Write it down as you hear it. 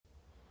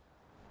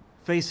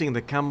Facing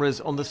the cameras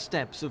on the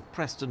steps of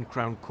Preston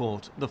Crown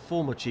Court, the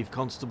former Chief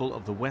Constable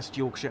of the West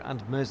Yorkshire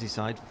and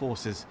Merseyside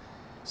forces.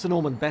 Sir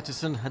Norman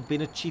Bettison had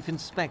been a Chief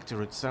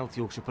Inspector at South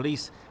Yorkshire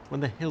Police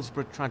when the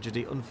Hillsborough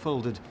tragedy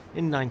unfolded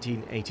in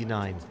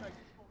 1989.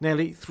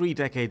 Nearly 3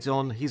 decades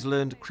on, he's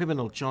learned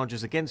criminal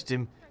charges against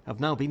him have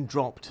now been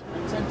dropped. I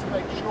intend to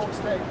make short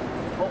statements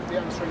and won't be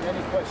answering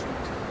any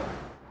questions.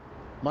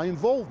 My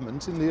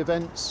involvement in the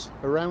events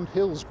around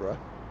Hillsborough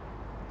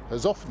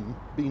has often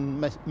been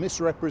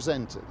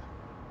misrepresented,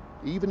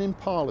 even in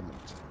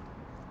Parliament.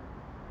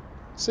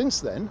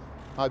 Since then,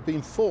 I've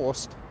been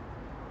forced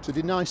to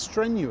deny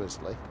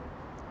strenuously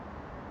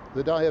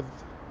that I have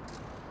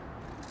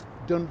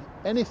done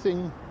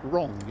anything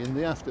wrong in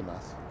the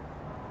aftermath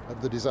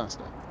of the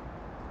disaster.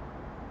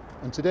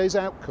 And today's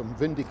outcome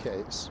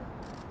vindicates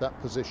that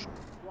position.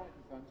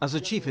 As a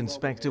Chief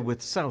Inspector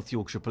with South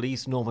Yorkshire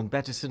Police, Norman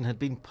Bettison had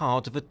been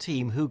part of a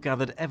team who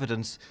gathered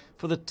evidence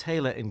for the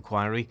Taylor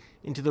inquiry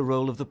into the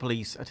role of the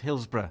police at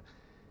Hillsborough.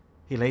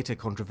 He later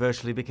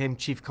controversially became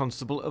Chief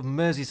Constable of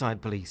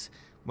Merseyside Police,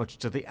 much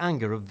to the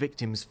anger of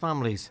victims'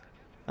 families,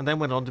 and then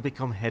went on to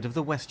become head of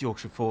the West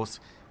Yorkshire Force,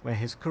 where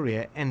his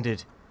career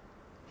ended.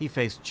 He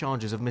faced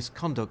charges of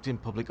misconduct in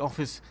public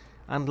office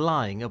and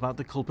lying about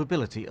the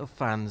culpability of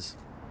fans.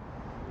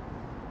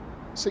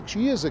 6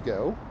 years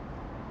ago,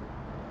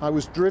 I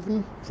was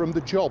driven from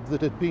the job that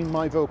had been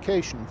my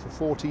vocation for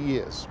 40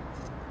 years.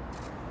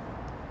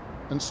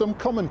 And some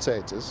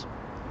commentators,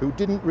 who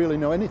didn't really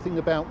know anything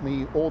about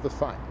me or the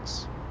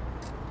facts,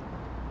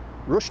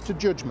 rushed to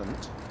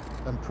judgment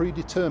and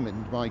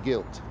predetermined my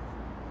guilt.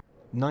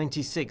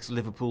 96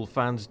 Liverpool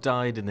fans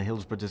died in the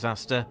Hillsborough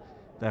disaster.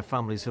 Their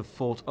families have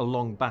fought a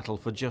long battle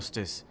for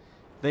justice.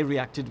 They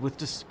reacted with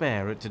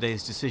despair at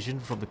today's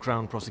decision from the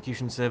Crown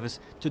Prosecution Service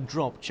to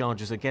drop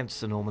charges against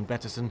Sir Norman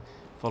Bettison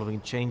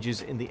following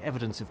changes in the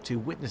evidence of 2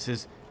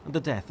 witnesses and the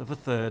death of a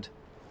third.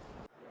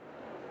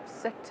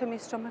 Sick to my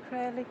stomach,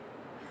 really.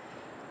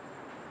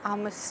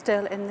 And we're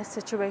still in this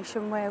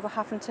situation where we're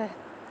having to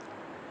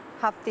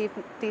have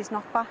these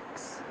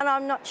knockbacks. And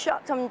I'm not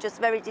shocked, I'm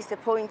just very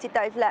disappointed.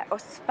 They've let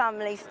us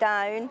families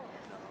down,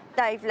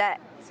 they've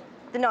let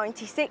the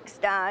 96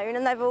 down,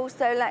 and they've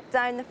also let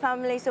down the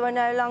families who are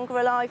no longer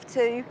alive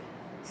to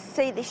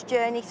see this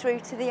journey through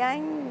to the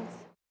end.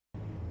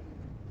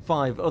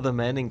 5 other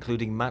men,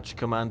 including Match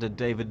Commander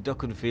David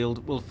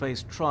Duckenfield, will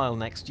face trial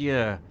next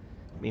year.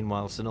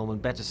 Meanwhile, Sir Norman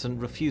Bettison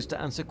refused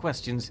to answer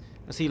questions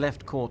as he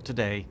left court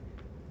today.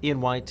 Ian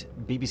White,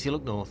 BBC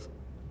Look North.